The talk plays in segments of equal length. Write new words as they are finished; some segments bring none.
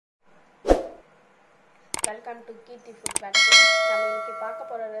Welcome to KEERTHI food factory. நம்ம இன்னைக்கு பார்க்க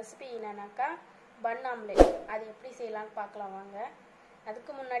போற ரெசிபி என்னன்னாக்கா பன் ஆம்லெட். அது எப்படி செய்யலாம்னு பார்க்கலாம் வாங்க.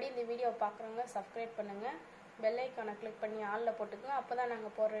 அதுக்கு முன்னாடி இந்த வீடியோவை பார்க்குறவங்க சப்ஸ்கிரைப் பண்ணுங்க. பெல் ஐகானை கிளிக் பண்ணி ஆல்ல போட்டுக்கங்க. அப்பதான்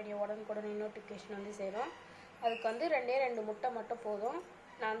நாங்க போற வீடியோ உடனுக்குடனே நோட்டிஃபிகேஷன் வந்து சேரும். அதுக்கு வந்து ரெண்டு முட்டை மட்டும் போதும்.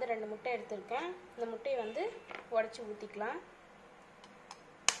 நான் வந்து 2 முட்டை எடுத்துர்க்கேன். இந்த முட்டையை வந்து உடைச்சு ஊத்திக்கலாம்.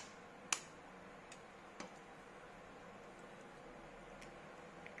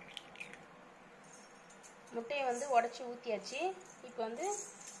 முட்டையை வந்து உடைச்சு ஊத்தியாச்சு. இப்போ வந்து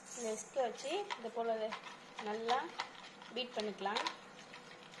இந்த விஸ்க வச்சு இது போல நல்லா பீட் பண்ணிக்கலாம்.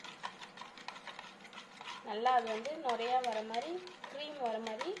 நல்லா அது வந்து நுரையா வர மாதிரி க்ரீம் வர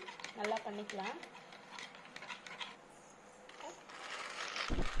மாதிரி நல்லா பண்ணிக்கலாம்.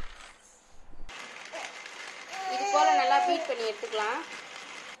 இது போல நல்லா பீட் பண்ணி எடுத்துக்கலாம்.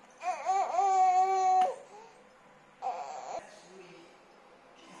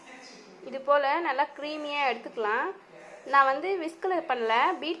 இது போல நல்லா க்ரீமியாக எடுத்துக்கலாம். நான் வந்து விஸ்கில் பண்ணல,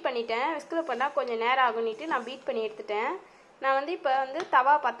 பீட் பண்ணிட்டேன். விஸ்கில் பண்ணால் கொஞ்சம் நேரம் ஆகும்னுட்டு நான் பீட் பண்ணி எடுத்துட்டேன். நான் வந்து இப்போ வந்து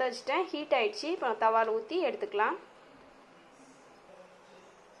தவா பற்ற வச்சுட்டேன். ஹீட் ஆகிடுச்சு. இப்போ தவாவில் ஊற்றி எடுத்துக்கலாம்.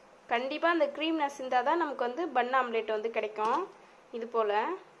 கண்டிப்பாக அந்த க்ரீம்னஸ் இருந்தால் தான் நமக்கு வந்து பன் ஆம்லேட் வந்து கிடைக்கும். இது போல்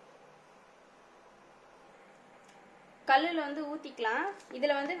கல்லில் வந்து ஊற்றிக்கலாம்.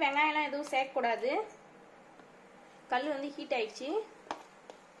 இதில் வந்து வெங்காயம்லாம் எதுவும் சேர்க்கக்கூடாது. கல் வந்து ஹீட் ஆகிடுச்சு.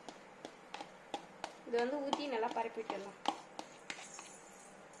 இது வந்து ஊற்றி நல்லா பரப்பி விட்டுடலாம்.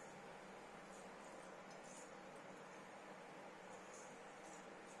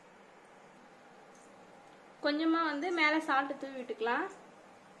 கொஞ்சமாக வந்து மேலே சால்ட்டு தூவி விட்டுக்கலாம்.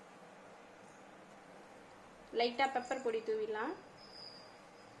 லைட்டாக பெப்பர் பொடி தூவிடலாம்.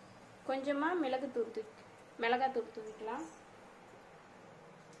 கொஞ்சமாக மிளகாத்தூள் தூவிக்கலாம்.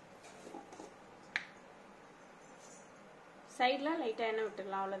 சைடில் லைட்டாக எண்ணெய்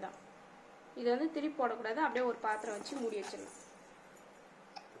விட்டுடலாம். அவ்வளோதான். இது வந்து திருப்பி போடக்கூடாது. அப்படியே ஒரு பாத்திரம் வச்சு மூடி வச்சிடலாம்.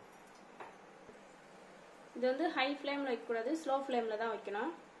 இது வந்து ஹை ஃப்ளேமில் வைக்கக்கூடாது, ஸ்லோ ஃப்ளேமில் தான்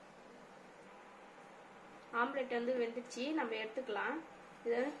வைக்கணும். ஆம்லெட் வந்து வெந்துச்சு, நம்ம எடுத்துக்கலாம்.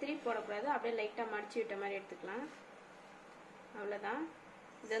 இது வந்து திருப்பி போடக்கூடாது. அப்படியே லைட்டாக மடிச்சு விட்ட மாதிரி எடுத்துக்கலாம். அவ்வளோதான்.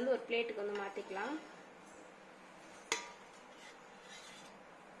 இது வந்து ஒரு பிளேட்டுக்கு வந்து மாற்றிக்கலாம்.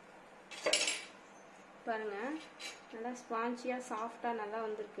 பாருங்க, நல்லா ஸ்பாஞ்சியாக சாஃப்டாக நல்லா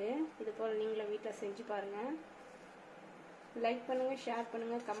வந்திருக்கு. இது போல் நீங்களும் வீட்டில் செஞ்சு பாருங்கள். லைக் பண்ணுங்கள், ஷேர்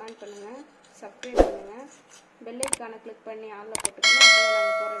பண்ணுங்கள், கமெண்ட் பண்ணுங்கள், சப்ஸ்கிரைப் பண்ணுங்கள். பெல் ஐகானை கிளிக் பண்ணி ஆனில் போட்டுக்கணும். அப்போ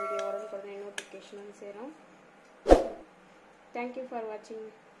நாங்கள் போகிற வீடியோ உடனுக்குடனே நோட்டிஃபிகேஷன் வந்து சேரும். தேங்க்யூ ஃபார் வாட்சிங்.